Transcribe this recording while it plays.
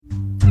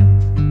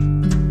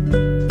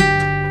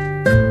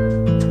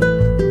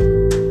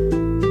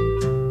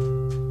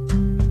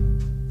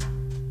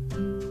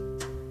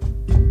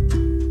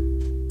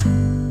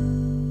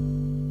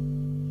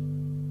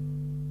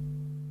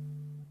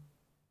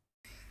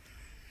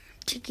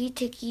Ticky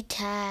ticky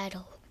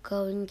tattle,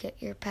 go and get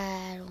your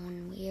paddle,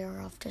 and we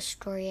are off to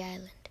Story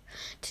Island.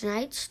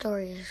 Tonight's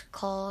story is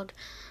called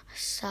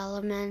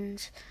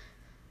Solomon's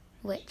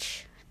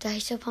Witch.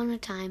 Thrice upon a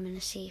time in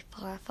a sea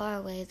far, far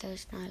away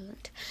there's an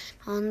island.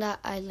 On that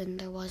island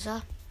there was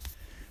a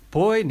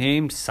boy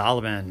named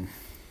Solomon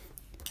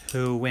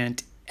who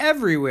went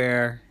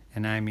everywhere,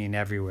 and I mean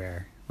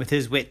everywhere, with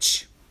his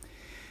witch.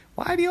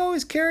 "Why do you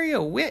always carry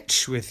a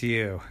witch with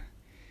you?"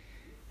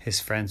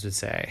 his friends would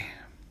say.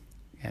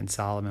 And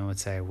Solomon would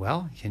say,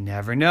 "Well, you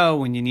never know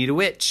when you need a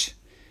witch."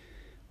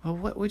 "Well,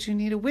 what would you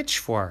need a witch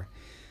for?"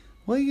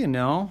 "Well,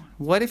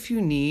 what if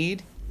you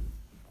need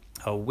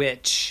a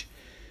witch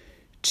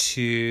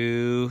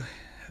to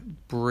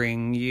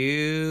bring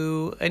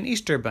you an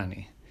Easter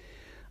bunny?"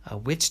 "A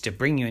witch to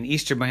bring you an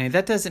Easter bunny?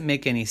 That doesn't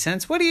make any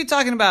sense. What are you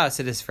talking about?"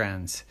 said his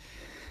friends.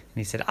 And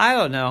he said, "I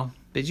don't know,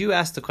 but you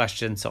asked the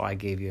question, so I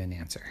gave you an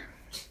answer."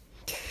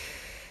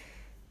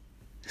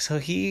 So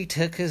he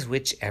took his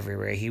witch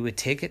everywhere. He would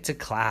take it to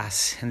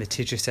class, and the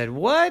teacher said,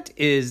 "What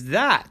is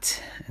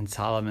that?" And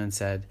Solomon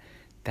said,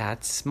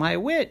 "That's my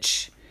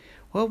witch."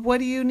 "Well, what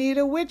do you need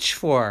a witch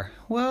for?"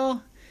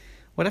 "Well,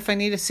 what if I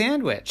need a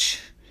sandwich?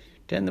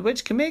 Then the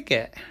witch can make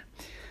it."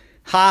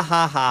 "Ha,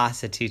 ha, ha,"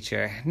 said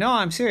teacher. "No,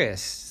 I'm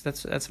serious.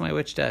 That's what my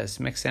witch does,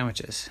 make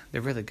sandwiches.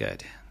 They're really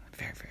good.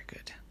 Very, very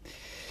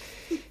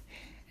good."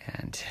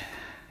 And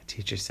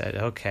teacher said,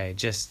 "Okay,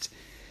 just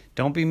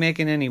don't be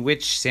making any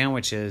witch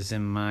sandwiches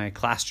in my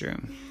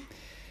classroom."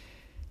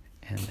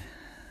 And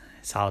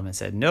Solomon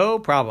said, "No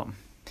problem."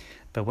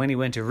 But when he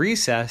went to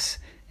recess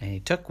and he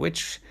took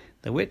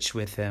the witch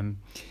with him,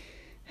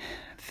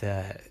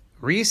 the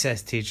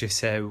recess teacher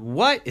said,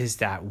 "What is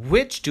that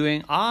witch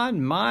doing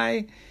on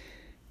my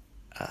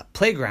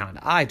playground?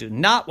 I do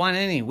not want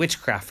any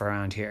witchcraft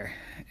around here."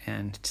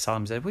 And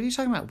Solomon said, "What are you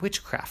talking about,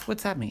 witchcraft?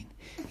 What's that mean?"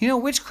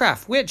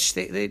 "Witchcraft, witch,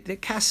 they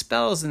cast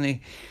spells and they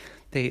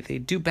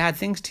do bad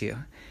things to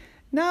you."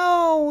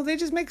 "No, they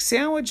just make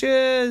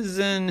sandwiches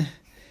and,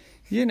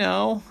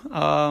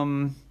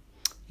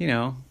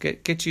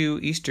 get you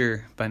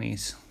Easter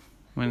bunnies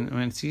when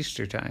it's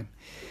Easter time."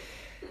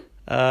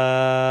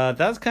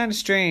 That's kind of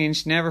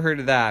strange. Never heard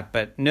of that,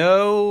 but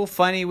no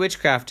funny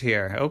witchcraft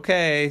here."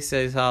 "Okay,"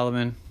 says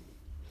Solomon.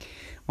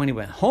 When he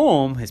went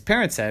home, his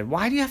parents said,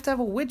 "Why do you have to have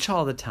a witch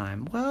all the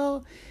time?"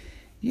 "Well,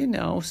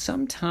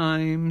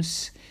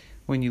 sometimes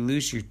when you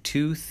lose your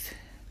tooth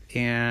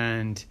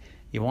and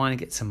you want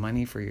to get some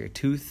money for your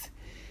tooth,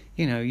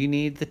 you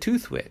need the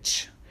tooth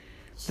witch."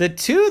 "The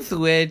tooth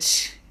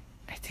witch,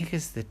 I think,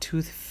 is the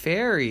tooth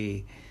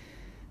fairy,"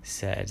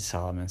 said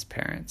Solomon's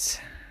parents.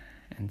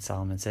 And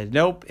Solomon said,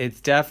 "Nope,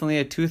 it's definitely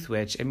a tooth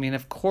witch. I mean,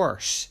 of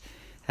course.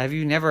 Have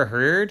you never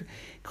heard?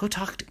 Go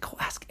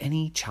ask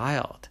any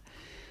child."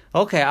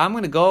 "Okay, I'm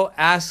going to go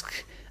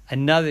ask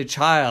another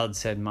child,"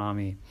 said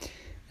Mommy,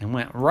 and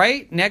went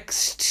right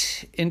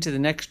into the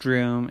next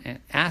room and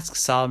asked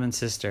Solomon's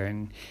sister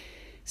and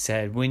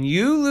said, "When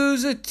you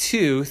lose a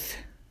tooth,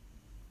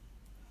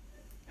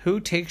 who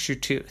takes your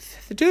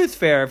tooth?" "The tooth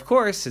fairy, of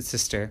course," said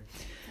sister.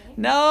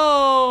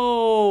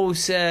 "No,"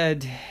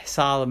 said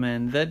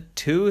Solomon, "the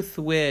tooth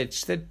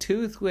witch, the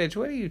tooth witch.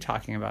 What are you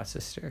talking about,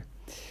 sister?"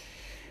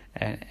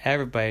 And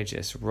everybody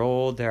just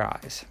rolled their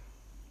eyes.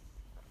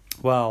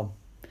 Well,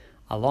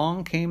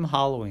 along came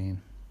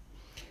Halloween.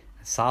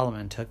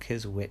 Solomon took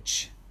his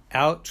witch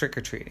out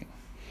trick-or-treating.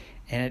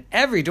 And at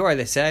every door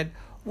they said,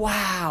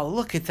 "Wow,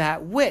 look at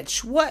that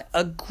witch. What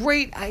a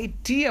great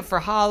idea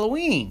for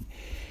Halloween."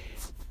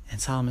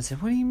 And Solomon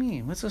said, "What do you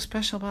mean? What's so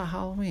special about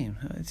Halloween?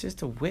 It's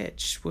just a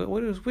witch.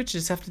 What does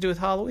witches have to do with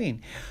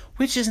Halloween?"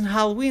 "Witches and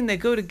Halloween, they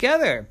go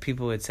together,"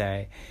 people would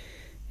say.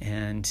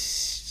 And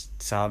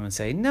Solomon would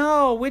say,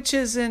 "No,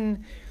 witches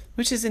and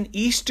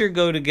Easter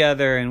go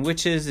together, and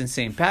witches and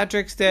St.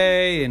 Patrick's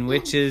Day, and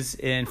witches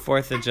in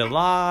 4th of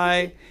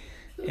July,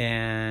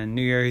 and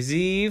New Year's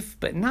Eve,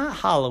 but not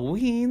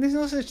Halloween. There's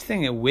no such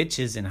thing as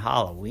witches and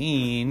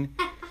Halloween."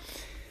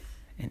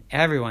 And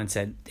everyone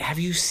said, "Have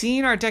you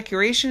seen our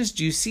decorations?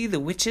 Do you see the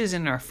witches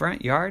in our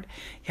front yard?"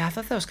 "Yeah, I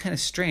thought that was kind of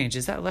strange.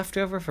 Is that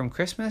leftover from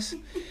Christmas?"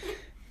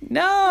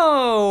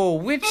 "No,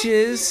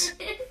 witches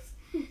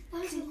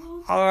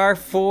are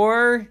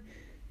for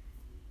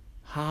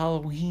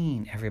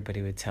Halloween,"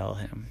 everybody would tell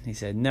him. He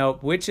said,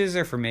 "Nope, witches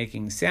are for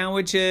making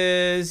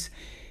sandwiches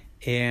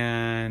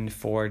and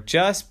for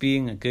just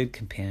being a good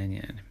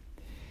companion."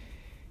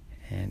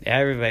 And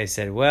everybody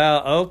said,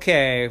 "Well,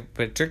 okay,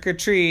 but trick or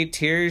treat,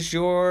 here's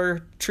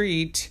your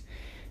treat."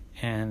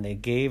 And they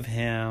gave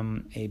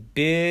him a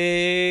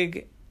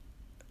big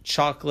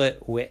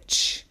chocolate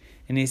witch.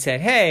 And he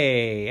said,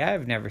 "Hey,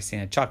 I've never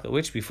seen a chocolate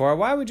witch before.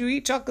 Why would you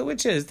eat chocolate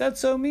witches?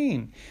 That's so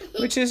mean.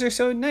 Witches are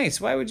so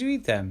nice. Why would you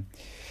eat them?"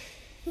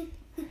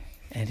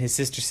 And his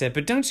sister said,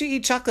 "But don't you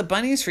eat chocolate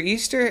bunnies for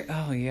Easter?"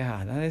 "Oh,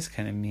 yeah, that is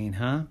kind of mean,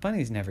 huh?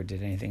 Bunnies never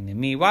did anything to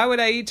me. Why would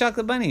I eat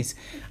chocolate bunnies?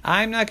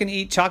 I'm not going to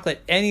eat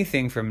chocolate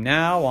anything from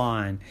now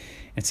on."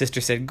 And sister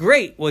said,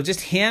 "Great, well,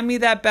 just hand me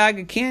that bag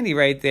of candy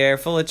right there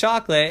full of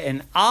chocolate,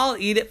 and I'll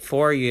eat it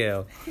for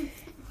you."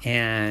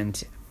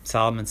 And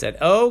Solomon said,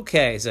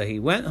 okay. So he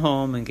went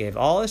home and gave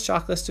all his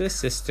chocolates to his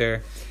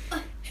sister.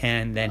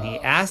 And then he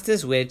asked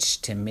his witch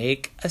to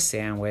make a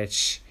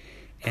sandwich.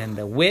 And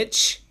the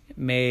witch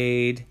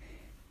made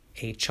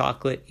a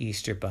chocolate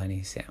Easter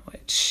bunny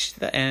sandwich.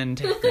 The end.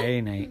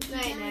 Very night.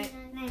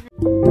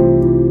 Night.